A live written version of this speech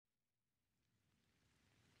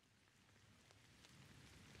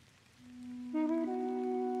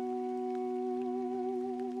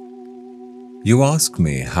You ask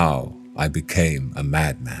me how I became a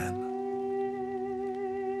madman.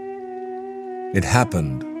 It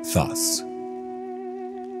happened thus.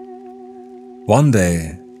 One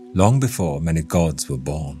day, long before many gods were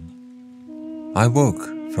born, I woke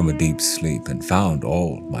from a deep sleep and found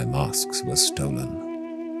all my masks were stolen.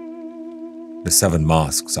 The 7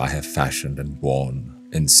 masks I have fashioned and worn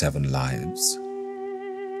in 7 lives.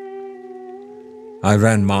 I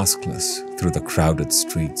ran maskless through the crowded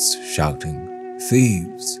streets, shouting,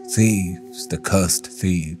 "Thieves, thieves, the cursed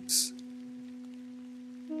thieves."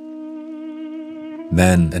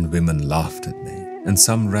 Men and women laughed at me, and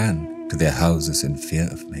some ran to their houses in fear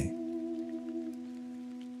of me.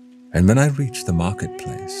 And when I reached the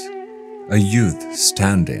marketplace, a youth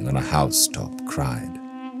standing on a housetop cried,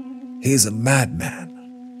 "He is a madman."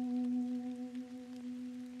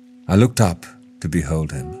 I looked up to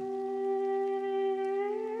behold him.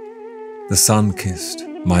 The sun kissed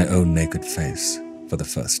my own naked face for the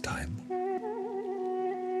first time.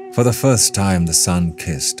 For the first time, the sun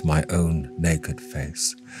kissed my own naked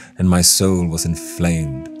face, and my soul was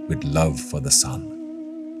inflamed with love for the sun.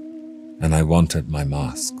 And I wanted my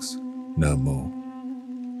masks no more.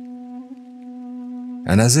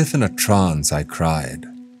 And as if in a trance I cried,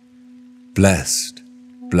 "Blessed,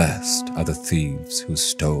 blessed are the thieves who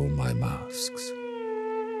stole my masks."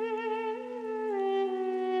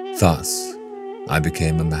 Thus, I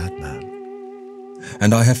became a madman.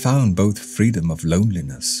 And I have found both freedom of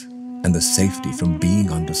loneliness and the safety from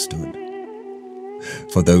being understood.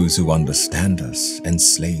 For those who understand us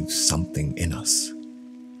enslave something in us.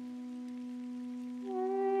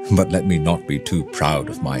 But let me not be too proud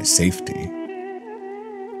of my safety.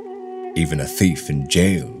 Even a thief in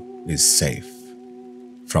jail is safe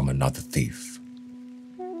from another thief.